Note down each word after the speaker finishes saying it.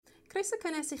Croeso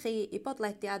cynnes I chi I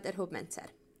bodlediad yr Hwb Menter.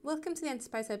 Welcome to the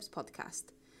Enterprise Hubs podcast.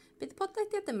 Bydd y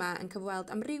podlediad yma yn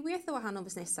cyfweld amrywiaeth o wahanol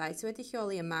fusnesau sydd wedi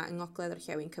lleoli yma yng Ngogledd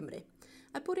Orllewin Cymru.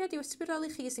 A bwriad yw ysbrydoli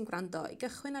chi sy'n gwrando I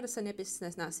gychwyn ar y syniad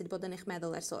busnes na sydd wedi bod yn eich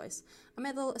meddwl ers oes, a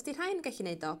meddwl os di rhain yn gallu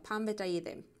neud o, pam fedra I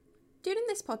ddim.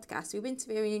 During this podcast, we'll be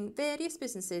interviewing various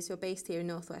businesses who are based here in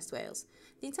North West Wales.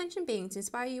 The intention being to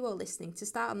inspire you all listening to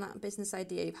start on that business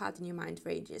idea you've had in your mind for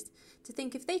ages, to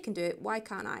think if they can do it, why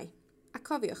can't I? A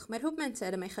cofiwch, mae'r Hwb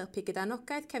Menter yma I helpu gyda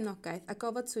anogaeth, cefnogaeth a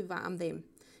gofod swyddfa am ddim.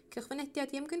 Cylch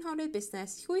fynediad I ymgynghoriad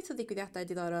busnes, llwyth o ddigwyddiadau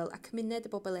diddorol a cymuned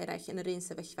y bobl eraill yn yr un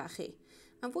sefyllfa chi.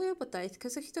 Am fwy o wybodaeth,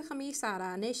 cysylltwch â mi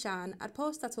Sara neu Sian ar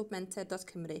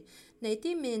post@hwbmenter.cymru neu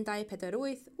dim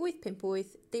 1248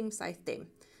 858 dim.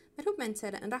 Mae'r Hwb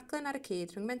Menter yn raglen ar y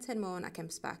cyd rhwng Menter Môn ac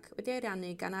Emsbach wedi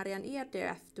ariannu gan arian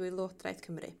IRDF drwy Lywodraeth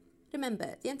Cymru.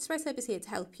 Remember, the Enterprise Hub is here to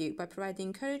help you by providing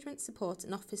encouragement, support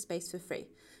and office space for free.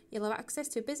 You'll have access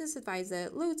to a business advisor,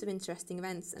 loads of interesting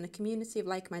events and a community of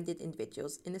like-minded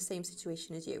individuals in the same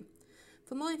situation as you.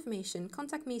 For more information,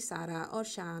 contact me, Sarah, or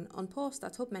Sian on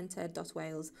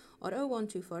post@hubmenter.wales or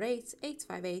 01248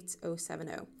 858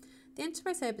 070. The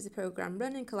Enterprise Hub is a programme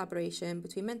run in collaboration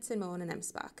between Menter Môn and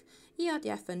Emsbach,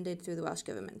 IRDF funded through the Welsh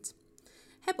Government.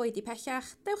 Heb oed I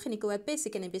pellach, dewch I ni glywed beth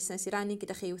sydd gen I busnes I rannu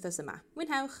gyda chi wythnos yma.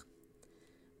 Mwynhewch!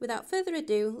 Without further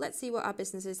ado, let's see what our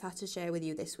businesses had to share with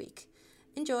you this week.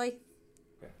 Enjoy!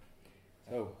 Okay.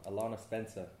 So, Alana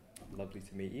Spencer, lovely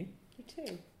to meet you. You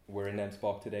too. We're in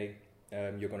Emsbach today.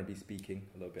 You're going to be speaking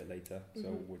a little bit later,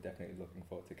 so we're definitely looking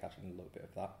forward to catching a little bit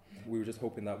of that. We were just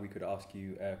hoping that we could ask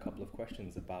you a couple of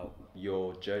questions about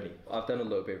your journey. I've done a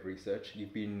little bit of research.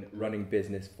 You've been running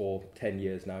business for 10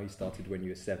 years now. You started when you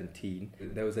were 17.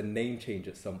 There was a name change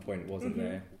at some point, wasn't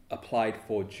there? Applied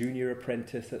for junior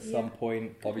apprentice at some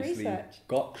point. Good Obviously, research.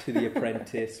 got to the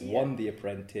apprentice, won the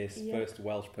apprentice, first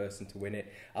Welsh person to win it.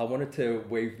 I wanted to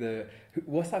wave the...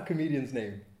 What's that comedian's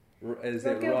name? Is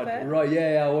Rod it Gilbert? Rod? Right,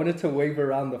 yeah, I wanted to wave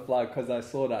around the flag because I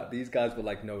saw that. These guys were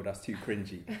like, no, that's too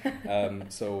cringy.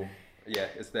 So, yeah,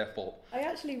 it's their fault. I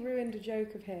actually ruined a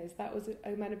joke of his. That was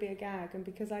meant to be a gag, and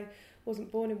because I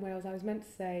wasn't born in Wales, I was meant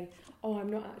to say, oh, I'm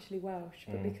not actually Welsh,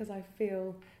 but because I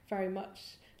feel very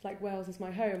much like Wales is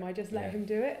my home, I just let him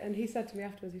do it, and he said to me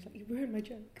afterwards, he's like, you ruined my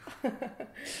joke.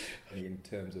 In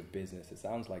terms of business, it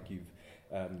sounds like you've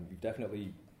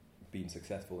definitely been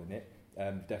successful in it.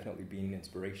 Definitely been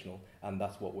inspirational, and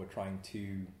that's what we're trying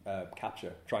to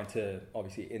capture, trying to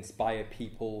obviously inspire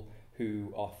people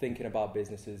who are thinking about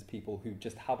businesses, people who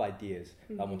just have ideas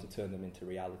that want to turn them into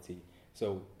reality.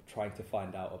 So trying to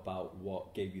find out about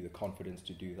what gave you the confidence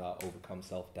to do that, overcome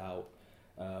self-doubt,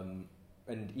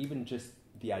 and even just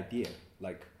the idea,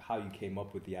 like how you came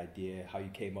up with the idea, how you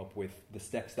came up with the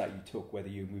steps that you took, whether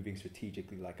you're moving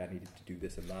strategically, like I needed to do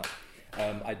this and that.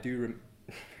 I do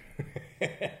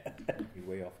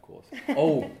way off course.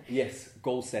 Oh, yes,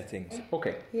 goal setting.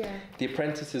 Okay. Yeah. The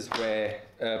Apprentice is where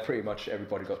pretty much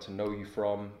everybody got to know you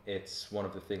from. It's one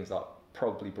of the things that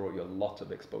probably brought you a lot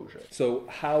of exposure. So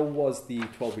how was the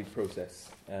 12-week process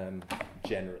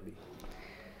generally?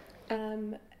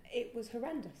 It was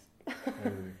horrendous.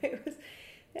 It was.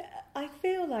 I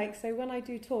feel like, so when I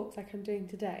do talks like I'm doing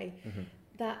today,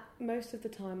 that most of the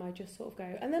time I just sort of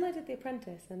go, and then I did The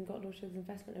Apprentice and got Launched as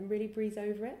Investment and really breeze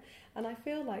over it, and I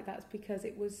feel like that's because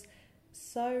it was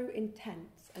so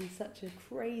intense and such a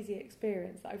crazy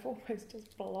experience that I've almost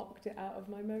just blocked it out of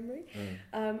my memory.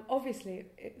 Obviously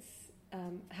it's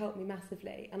helped me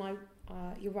massively, and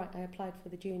you're right, I applied for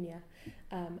the junior,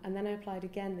 and then I applied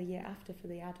again the year after for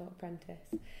the adult apprentice.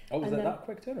 Oh, was that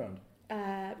quick turnaround?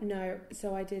 No,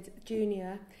 so I did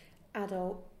junior,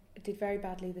 adult, did very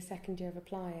badly the second year of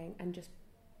applying and just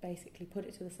basically put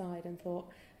it to the side and thought,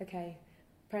 okay,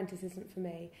 apprentice isn't for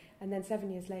me. And then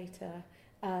 7 years later,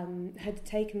 had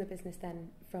taken the business then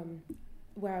from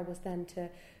where I was then to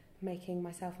making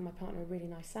myself and my partner a really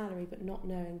nice salary, but not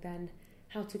knowing then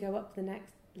how to go up the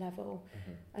next level.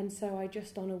 And so I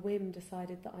just on a whim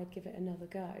decided that I'd give it another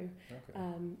go. Okay.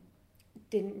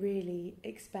 Didn't really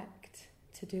expect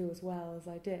to do as well as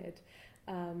I did.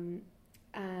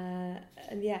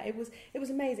 And yeah, it was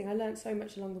amazing. I learned so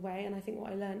much along the way, and I think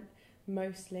what I learned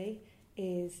mostly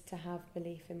is to have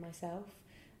belief in myself.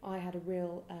 I had a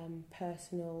real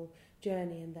personal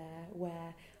journey in there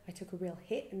where I took a real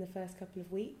hit in the first couple of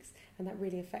weeks, and that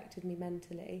really affected me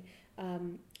mentally,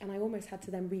 and I almost had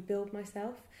to then rebuild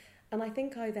myself. And I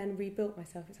think I then rebuilt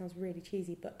myself. It sounds really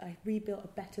cheesy, but I rebuilt a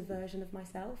better version of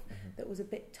myself that was a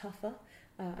bit tougher,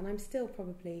 and I'm still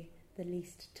probably the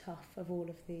least tough of all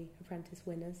of the apprentice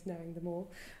winners, knowing them all.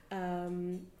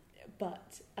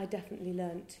 But I definitely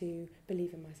learned to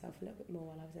believe in myself a little bit more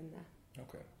while I was in there.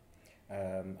 Okay.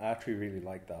 I actually really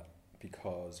like that,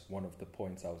 because one of the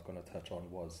points I was going to touch on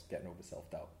was getting over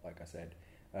self-doubt, like I said.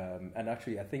 And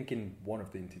actually, I think in one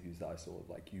of the interviews that I saw,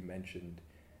 like you mentioned,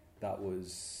 that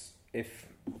was, if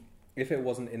it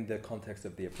wasn't in the context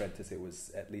of The Apprentice, it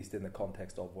was at least in the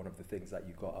context of one of the things that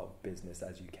you got out of business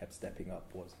as you kept stepping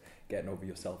up, was getting over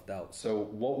your self-doubt. So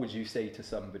what would you say to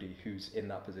somebody who's in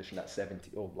that position at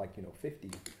 70 or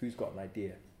 50, who's got an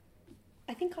idea?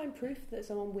 I think I'm proof that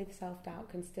someone with self-doubt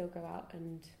can still go out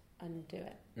and do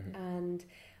it. Mm-hmm. And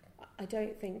I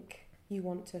don't think you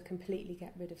want to completely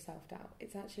get rid of self-doubt.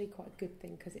 It's actually quite a good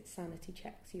thing, because it sanity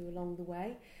checks you along the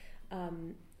way.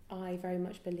 I very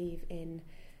much believe in,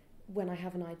 when I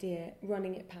have an idea,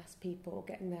 running it past people,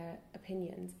 getting their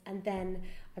opinions, and then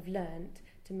I've learned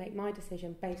to make my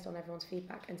decision based on everyone's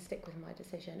feedback and stick with my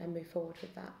decision and move forward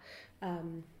with that.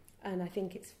 And I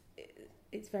think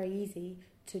it's very easy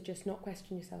to just not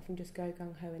question yourself and just go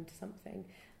gung-ho into something.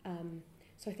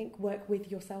 So I think work with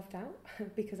your self-doubt,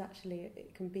 because actually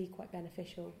it can be quite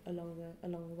beneficial along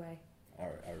the way.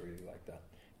 I really like that.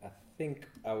 I think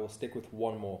I will stick with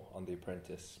one more on The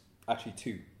Apprentice. Actually,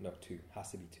 two.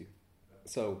 Has to be two.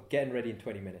 So, getting ready in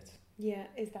 20 minutes. Yeah,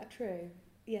 is that true?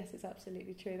 Yes, it's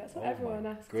absolutely true. That's what everyone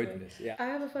asks goodness, me. Yeah. I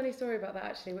have a funny story about that,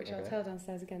 actually, which Okay. I'll tell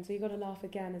downstairs again. So you've got to laugh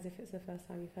again as if it's the first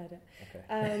time you've heard it.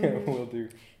 Okay. Will do.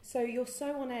 So you're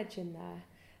so on edge in there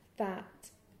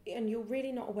that, and you're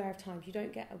really not aware of times. You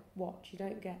don't get a watch. You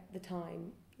don't get the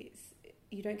time.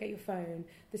 You don't get your phone.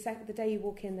 The day you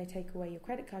walk in, they take away your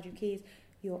credit card, your keys,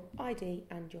 your ID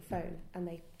and your phone, and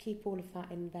they keep all of that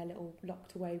in their little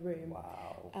locked away room.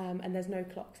 Wow. And there's no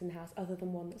clocks in the house other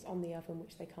than one that's on the oven,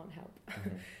 which they can't help.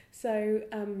 Mm-hmm. So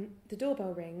the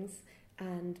doorbell rings,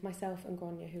 and myself and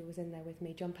Grania, who was in there with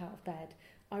me, jump out of bed.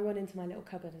 I run into my little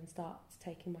cupboard and start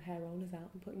taking my hair rollers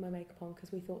out and putting my makeup on,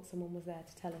 because we thought someone was there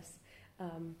to tell us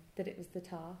that it was the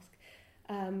task.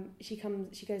 She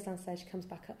goes downstairs, she comes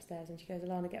back upstairs, and she goes,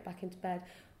 Alana, get back into bed.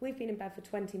 We've been in bed for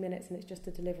 20 minutes and it's just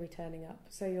a delivery turning up.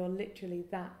 So you're literally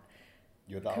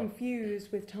You're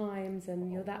confused with times,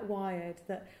 and you're that wired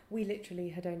that we literally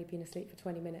had only been asleep for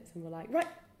 20 minutes and we're like, right,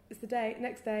 it's the day,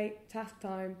 next day, task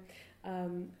time.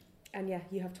 And yeah,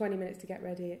 you have 20 minutes to get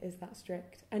ready. It is that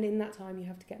strict. And in that time you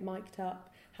have to get mic'd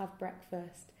up, have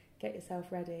breakfast, get yourself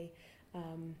ready.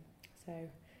 So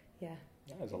yeah.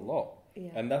 That is a lot.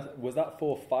 Yeah. And was that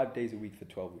for 5 days a week for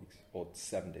 12 weeks, or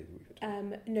 7 days a week for 12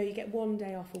 weeks? No, you get 1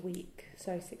 day off a week,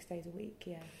 so 6 days a week,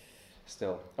 yeah.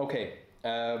 Still. Okay,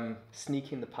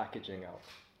 sneaking the packaging out.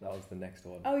 That was the next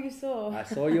one. Oh, you saw? I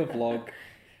saw your vlog.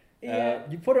 Yeah.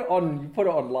 You put it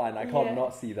online. I can't Yeah.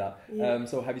 not see that. Yeah.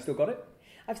 So have you still got it?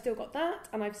 I've still got that,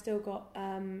 and I've still got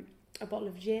a bottle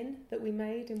of gin that we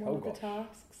made in one of the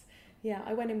tasks. Yeah,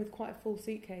 I went in with quite a full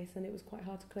suitcase, and it was quite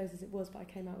hard to close as it was, but I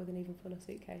came out with an even fuller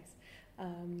suitcase.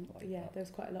 There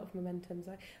was quite a lot of momentum.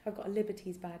 So I've got a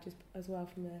Liberties badge as well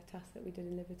from the task that we did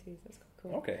in Liberties. That's quite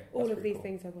cool. Okay. All of these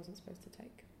things I wasn't supposed to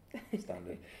take.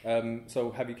 Standard.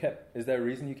 So is there a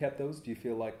reason you kept those? Do you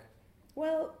feel like...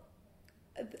 Well,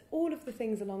 all of the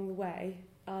things along the way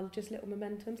are just little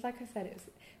momentums. Like I said, it was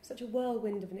such a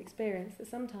whirlwind of an experience that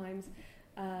sometimes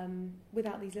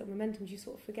without these little momentums you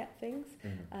sort of forget things.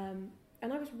 Mm-hmm.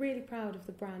 And I was really proud of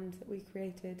the brand that we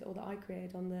created, or that I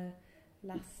created on the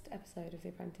last episode of The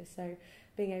Apprentice. So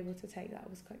being able to take that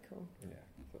was quite cool.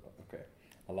 Yeah, okay.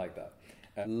 I like that.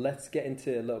 Let's get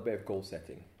into a little bit of goal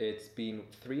setting. It's been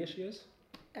 3-ish years?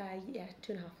 Yeah,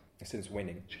 2.5. Since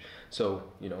winning. So,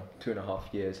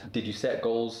 2.5 years. Did you set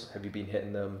goals? Have you been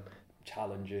hitting them?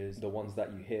 Challenges, the ones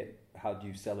that you hit, how do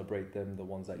you celebrate them? The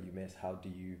ones that you miss, how do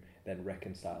you then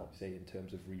reconcile, say, in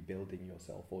terms of rebuilding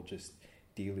yourself, or just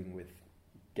dealing with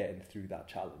getting through that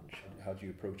challenge? How do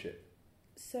you approach it?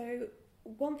 So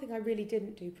one thing I really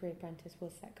didn't do pre-apprentice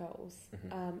was set goals.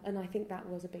 Mm-hmm. And I think that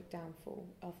was a big downfall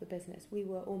of the business. We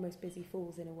were almost busy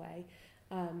fools in a way.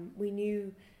 We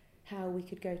knew how we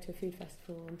could go to a food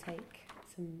festival and take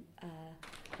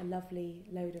a lovely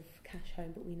load of cash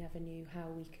home, but we never knew how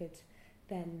we could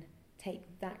then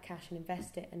take that cash and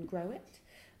invest it and grow it.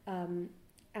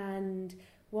 And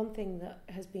one thing that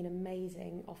has been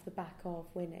amazing off the back of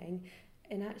winning,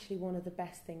 and actually one of the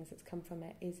best things that's come from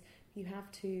it, is you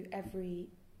have to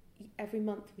every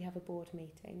month we have a board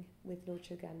meeting with Lord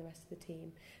Sugar and the rest of the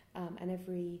team, and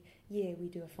every year we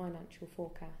do a financial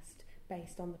forecast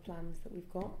based on the plans that we've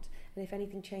got. And if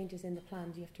anything changes in the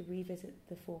plans, you have to revisit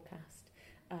the forecast,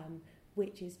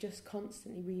 which is just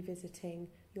constantly revisiting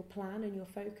your plan and your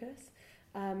focus.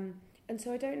 And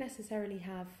so I don't necessarily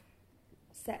have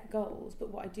set goals, but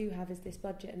what I do have is this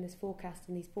budget and this forecast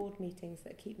and these board meetings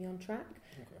that keep me on track.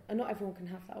 Okay. And not everyone can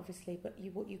have that, obviously, but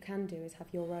what you can do is have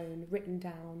your own written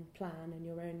down plan and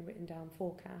your own written down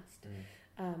forecast,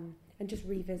 and just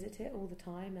revisit it all the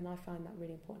time. And I find that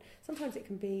really important. Sometimes it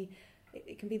can be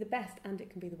the best and it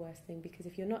can be the worst thing, because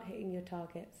if you're not hitting your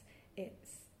targets,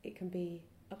 it can be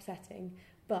upsetting.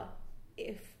 But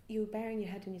if you're burying your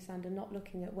head in your sand and not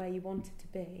looking at where you want it to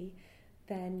be,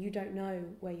 then you don't know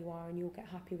where you are and you'll get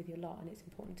happy with your lot. And it's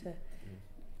important to,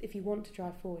 if you want to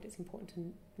drive forward, it's important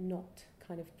to not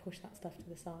kind of push that stuff to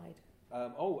the side.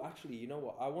 Actually, you know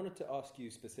what? I wanted to ask you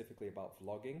specifically about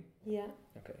vlogging. Yeah.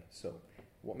 Okay, so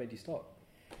what made you start?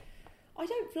 I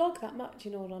don't vlog that much,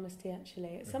 in all honesty,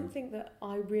 actually. It's something that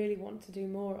I really want to do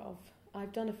more of.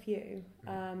 I've done a few,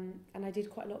 and I did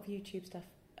quite a lot of YouTube stuff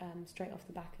straight off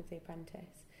the back of The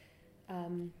Apprentice.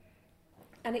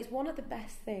 And it's one of the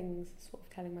best things, sort of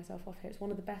telling myself off here, it's one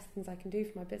of the best things I can do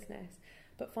for my business.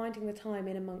 But finding the time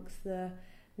in amongst the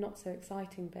not so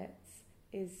exciting bits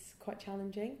is quite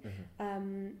challenging.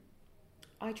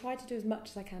 I try to do as much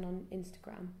as I can on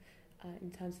Instagram in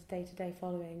terms of day-to-day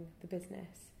following the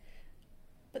business.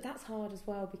 But that's hard as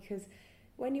well, because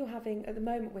when you're having, at the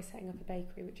moment we're setting up a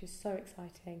bakery, which is so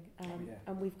exciting,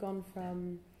 and we've gone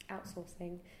from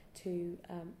outsourcing to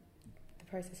the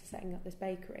process of setting up this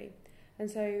bakery. And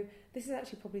so this is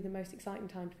actually probably the most exciting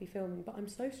time to be filming, but I'm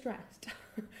so stressed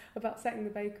about setting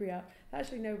the bakery up.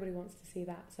 Actually, nobody wants to see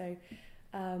that. So,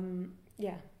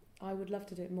 I would love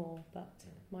to do it more, but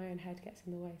my own head gets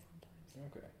in the way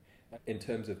sometimes. Okay. In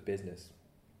terms of business,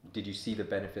 did you see the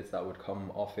benefits that would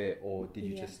come off it, or did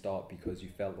you just start because you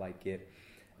felt like it?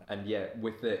 And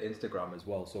with the Instagram as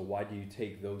well, so why do you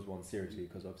take those ones seriously?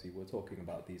 Because obviously we're talking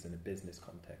about these in a business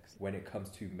context. When it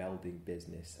comes to melding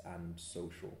business and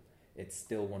social, it's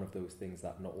still one of those things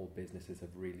that not all businesses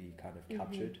have really kind of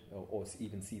captured or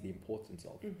even see the importance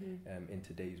of in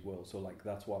today's world. So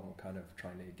that's what I'm kind of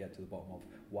trying to get to the bottom of.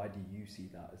 Why do you see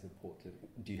that as important?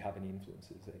 Do you have any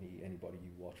influences? Anybody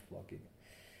you watch vlogging?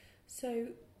 So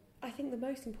I think the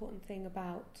most important thing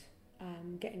about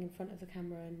getting in front of the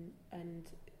camera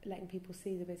and letting people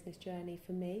see the business journey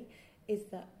for me is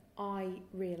that I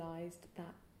realised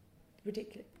that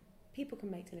people can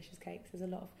make delicious cakes. There's a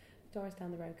lot of Doris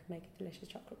down the road can make a delicious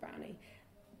chocolate brownie,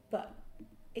 but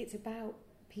it's about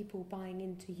people buying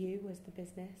into you as the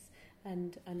business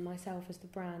and myself as the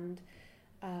brand,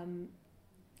 and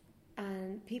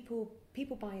people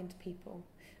buy into people,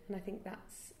 and I think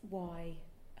that's why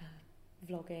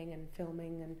vlogging and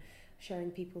filming and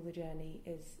showing people the journey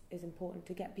is important,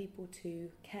 to get people to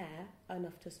care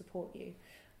enough to support you.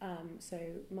 So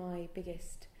my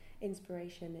biggest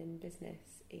inspiration in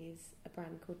business is a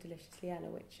brand called Deliciously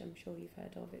Ella, which I'm sure you've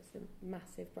heard of. It's a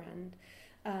massive brand,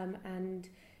 and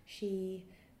she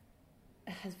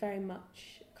has very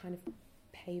much kind of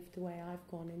paved the way I've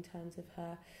gone in terms of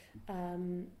her.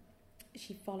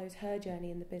 She follows her journey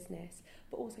in the business,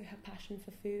 but also her passion for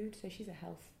food. So she's a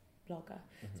health blogger,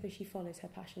 so she follows her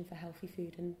passion for healthy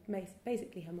food, and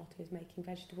basically her motto is making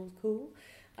vegetables cool.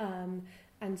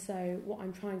 And so what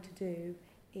I'm trying to do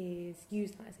is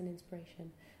use that as an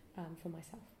inspiration for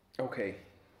myself. Okay,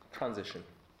 transition.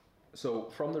 So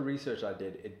from the research I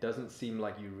did, it doesn't seem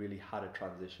like you really had a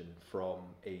transition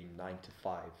from a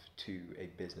 9-to-5 to a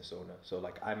business owner. So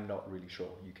I'm not really sure,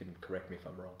 you can correct me if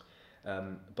I'm wrong,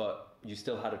 but you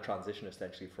still had a transition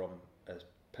essentially from a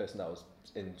person that was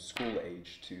in school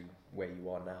age to where you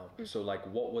are now. So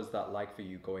what was that like for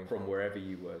you, going from wherever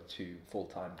you were to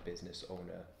full-time business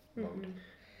owner mode?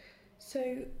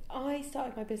 So I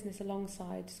started my business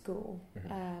alongside school.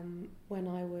 When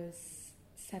I was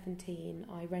 17,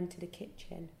 I rented a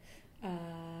kitchen,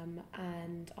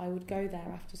 and I would go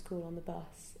there after school on the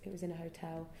bus. It was in a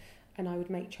hotel, and I would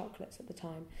make chocolates at the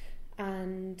time.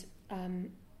 And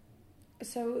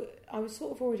so I was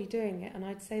sort of already doing it, and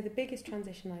I'd say the biggest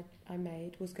transition I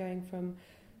made was going from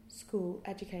school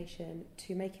education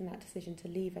to making that decision to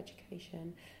leave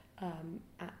education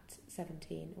at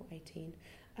 17 or 18.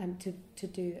 To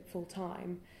do it full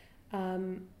time,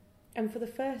 and for the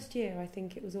first year I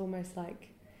think it was almost like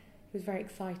it was very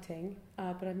exciting,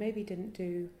 but I maybe didn't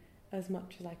do as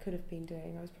much as I could have been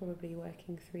doing. I was probably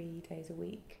working 3 days a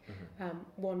week,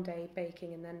 1 day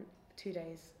baking and then 2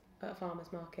 days at a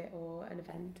farmer's market or an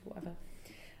event or whatever.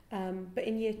 But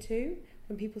in year 2,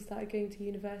 when people started going to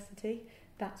university,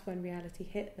 that's when reality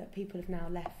hit, that people have now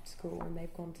left school and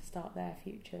they've gone to start their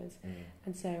futures.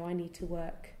 And so I need to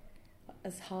work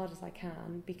as hard as I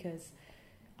can, because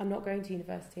I'm not going to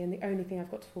university and the only thing I've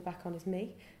got to fall back on is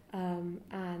me.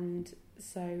 And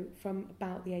so from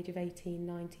about the age of 18,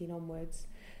 19 onwards,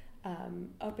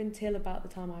 Up until about the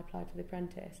time I applied for The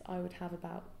Apprentice, I would have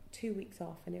about 2 weeks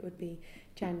off, and it would be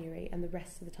January, and the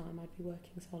rest of the time I'd be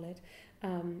working solid.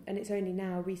 And it's only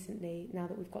now, recently, now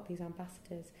that we've got these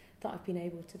ambassadors, that I've been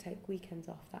able to take weekends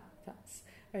off. That's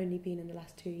only been in the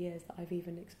last 2 years that I've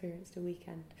even experienced a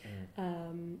weekend,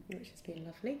 which has been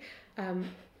lovely.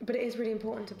 But it is really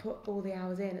important to put all the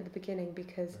hours in at the beginning,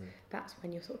 because that's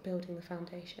when you're sort of building the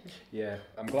foundation. Yeah,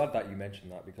 I'm glad that you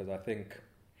mentioned that, because I think,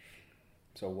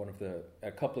 so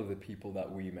a couple of the people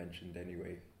that we mentioned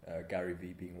anyway, Gary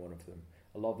Vee being one of them,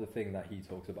 a lot of the thing that he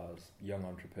talks about is young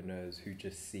entrepreneurs who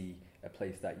just see a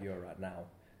place that you're at now,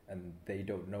 and they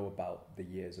don't know about the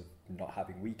years of not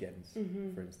having weekends,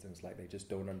 for instance. Like, they just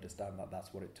don't understand that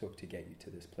that's what it took to get you to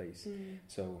this place.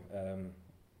 So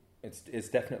it's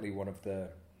definitely one of the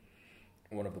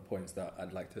points that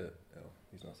I'd like to... Oh,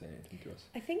 he's not saying anything to us.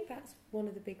 I think that's one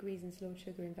of the big reasons Lord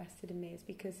Sugar invested in me, is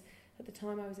because at the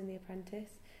time I was in The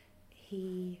Apprentice,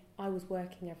 I was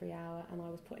working every hour and I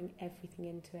was putting everything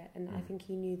into it, and I think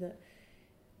he knew that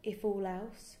if all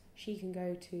else, she can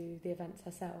go to the events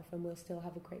herself and we'll still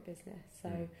have a great business.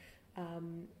 So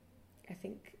I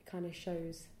think it kind of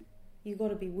shows you've got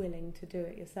to be willing to do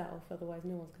it yourself, otherwise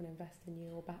no one's going to invest in you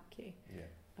or back you.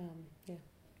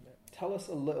 Tell us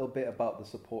a little bit about the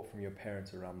support from your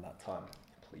parents around that time,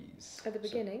 please. At the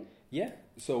beginning?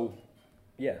 So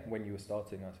when you were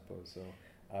starting, I suppose. So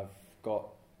I've got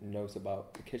notes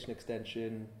about the kitchen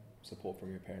extension, support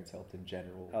from your parents helped in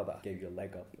general, how that gave you a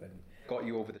leg up and got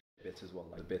you over the bits as well,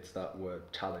 like the bits that were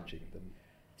challenging them.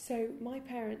 So my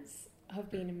parents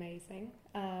have been amazing.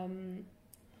 When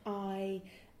I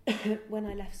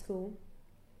left school,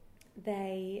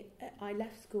 I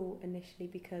left school initially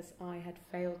because I had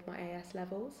failed my AS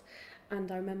levels,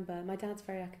 and I remember my dad's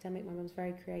very academic, my mum's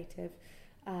very creative,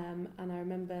 and I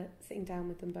remember sitting down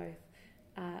with them both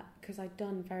because I'd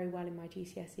done very well in my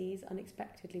GCSEs,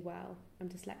 unexpectedly well. I'm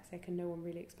dyslexic and no one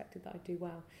really expected that I'd do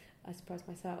well. I surprised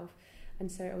myself,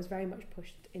 and so I was very much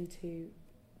pushed into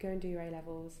go and do your A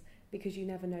levels, because you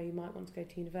never know, you might want to go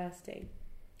to university.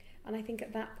 And I think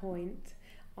at that point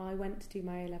I went to do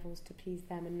my A levels to please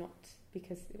them and not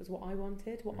because it was what I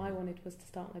wanted. What I wanted was to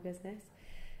start my business.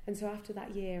 And so after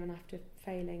that year and after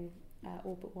failing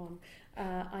all but one,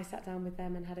 I sat down with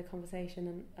them and had a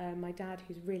conversation, and my dad,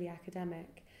 who's really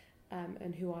academic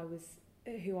and who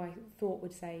I thought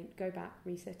would say go back,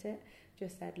 resit it,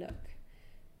 just said, look,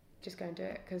 just go and do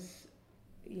it, because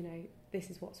this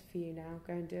is what's for you now,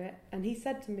 go and do it. And he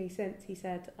said to me since, he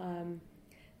said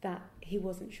that he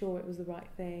wasn't sure it was the right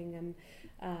thing, and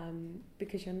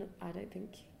because I don't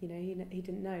think he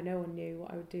didn't know, no one knew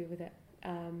what I would do with it,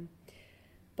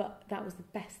 but that was the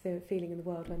best feeling in the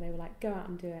world when they were like, go out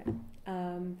and do it.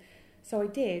 So I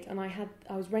did, and I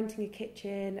was renting a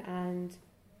kitchen,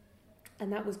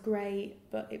 and that was great,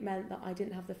 but it meant that I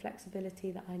didn't have the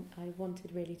flexibility that I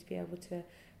wanted, really, to be able to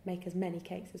make as many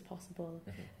cakes as possible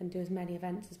and do as many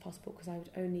events as possible, because I was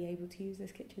only able to use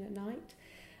this kitchen at night.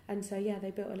 And so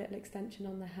they built a little extension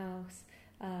on the house,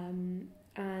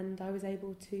 and I was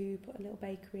able to put a little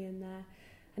bakery in there,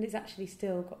 and it's actually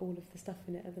still got all of the stuff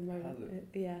in it at the moment.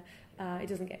 It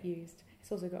doesn't get used.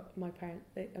 It's also got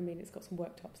it's got some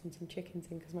worktops and some chickens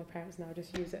in, because my parents now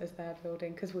just use it as their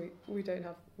building, because we don't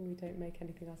make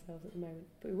anything ourselves at the moment,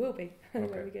 but we will be when we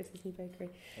go to this new bakery.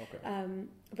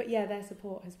 But their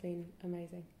support has been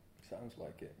amazing. Sounds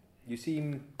like it. You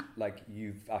seem like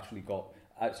you've actually got...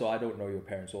 So I don't know your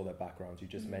parents or their backgrounds. You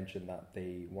just mentioned that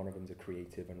one of them's a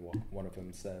creative and one of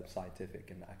them's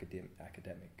scientific and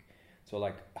academic.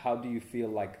 So how do you feel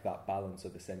like that balance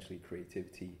of essentially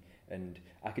creativity and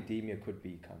academia could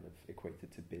be kind of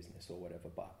equated to business or whatever,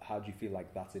 but how do you feel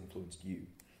like that's influenced you?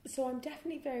 So I'm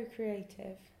definitely very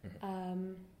creative.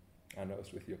 I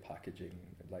noticed with your packaging,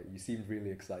 you seemed really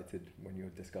excited when you were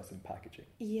discussing packaging.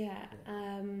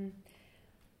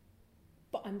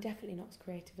 But I'm definitely not as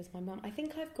creative as my mum. I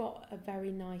think I've got a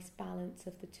very nice balance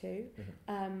of the two.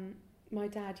 My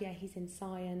dad, he's in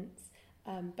science,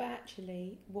 but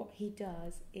actually what he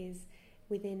does is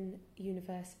within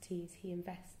universities he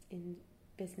invests in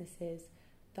businesses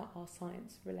that are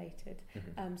science related.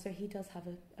 So he does have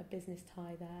a business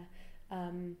tie there.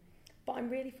 But I'm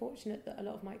really fortunate that a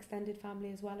lot of my extended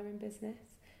family as well are in business.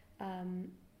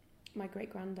 My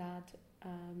great-granddad,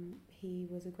 he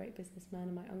was a great businessman,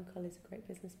 and my uncle is a great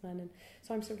businessman, and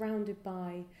so I'm surrounded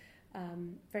by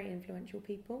very influential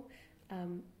people.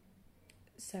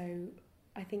 So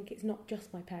I think it's not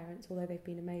just my parents, although they've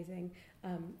been amazing.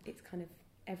 It's kind of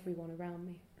everyone around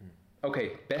me.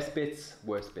 Okay, best bits,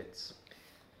 worst bits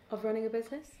of running a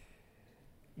business?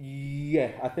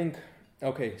 I think.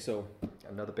 Okay, so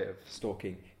another bit of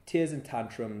stalking. tears and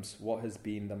tantrums, what has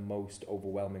been the most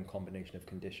overwhelming combination of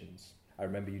conditions? I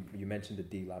remember you mentioned the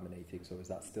delaminating, so is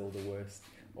that still the worst,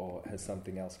 or has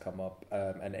something else come up?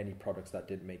 And any products that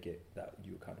didn't make it that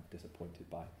you were kind of disappointed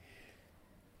by?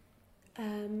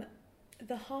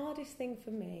 The hardest thing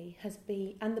for me has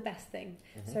been, and the best thing,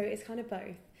 so it's kind of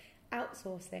both,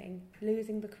 outsourcing,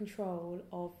 losing the control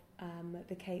of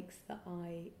the cakes that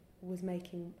I was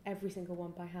making every single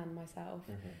one by hand myself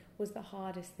was the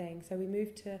hardest thing. So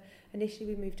initially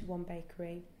we moved to one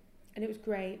bakery, and it was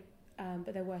great,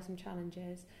 but there were some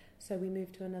challenges. So we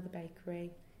moved to another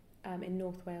bakery in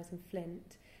North Wales in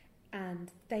Flint,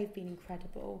 and they've been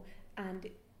incredible, and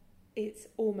it's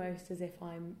almost as if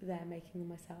I'm there making them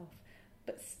myself,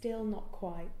 but still not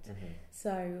quite.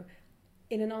 So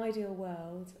in an ideal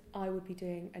world, I would be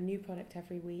doing a new product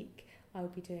every week. I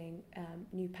would be doing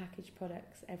new packaged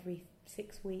products every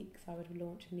 6 weeks. I would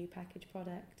launch a new packaged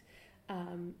product.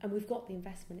 And we've got the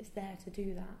investment, it's there to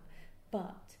do that.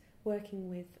 But working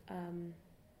with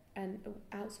and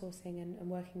outsourcing and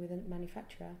working with a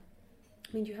manufacturer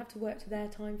means you have to work to their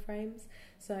time frames.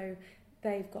 So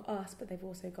they've got us, but they've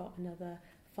also got another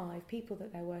 5 people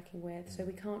that they're working with. So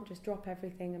we can't just drop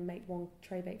everything and make one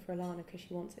tray bake for Alana because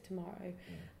she wants it tomorrow.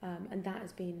 And that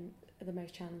has been the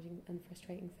most challenging and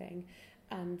frustrating thing.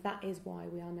 And that is why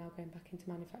we are now going back into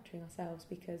manufacturing ourselves,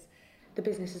 because the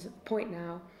business is at the point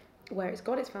now where it's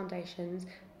got its foundations,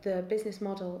 the business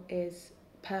model is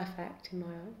perfect in my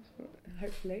eyes,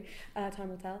 hopefully, time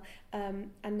will tell.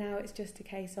 And now it's just a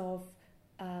case of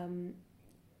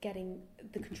getting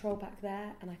the control back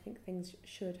there, and I think things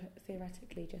should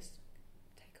theoretically just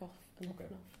take off and off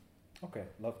and off. Okay,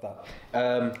 love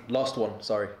that. Last one,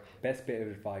 sorry. Best bit of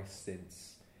advice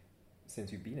since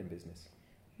you've been in business?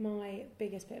 My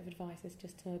biggest bit of advice is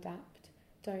just to adapt.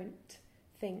 Don't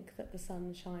think that the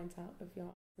sun shines out of your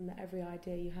eyes and that every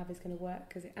idea you have is going to work,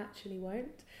 because it actually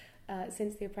won't.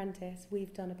 Since The Apprentice,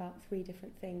 we've done about 3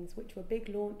 different things, which were big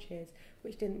launches,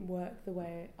 which didn't work the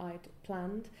way I'd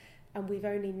planned. And we've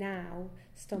only now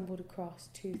stumbled across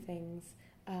 2 things,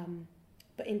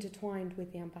 but intertwined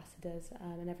with the ambassadors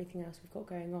and everything else we've got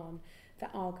going on, that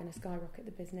are going to skyrocket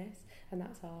the business, and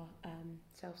that's our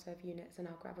self-serve units and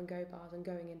our grab-and-go bars and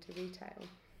going into retail.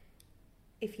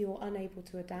 If you're unable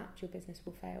to adapt, your business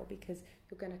will fail, because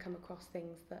you're going to come across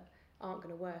things that aren't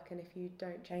going to work, and if you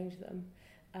don't change them,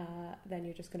 then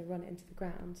you're just going to run it into the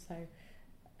ground. So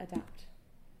adapt.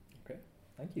 Okay,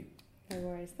 thank you. No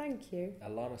worries, thank you.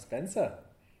 Alana Spencer.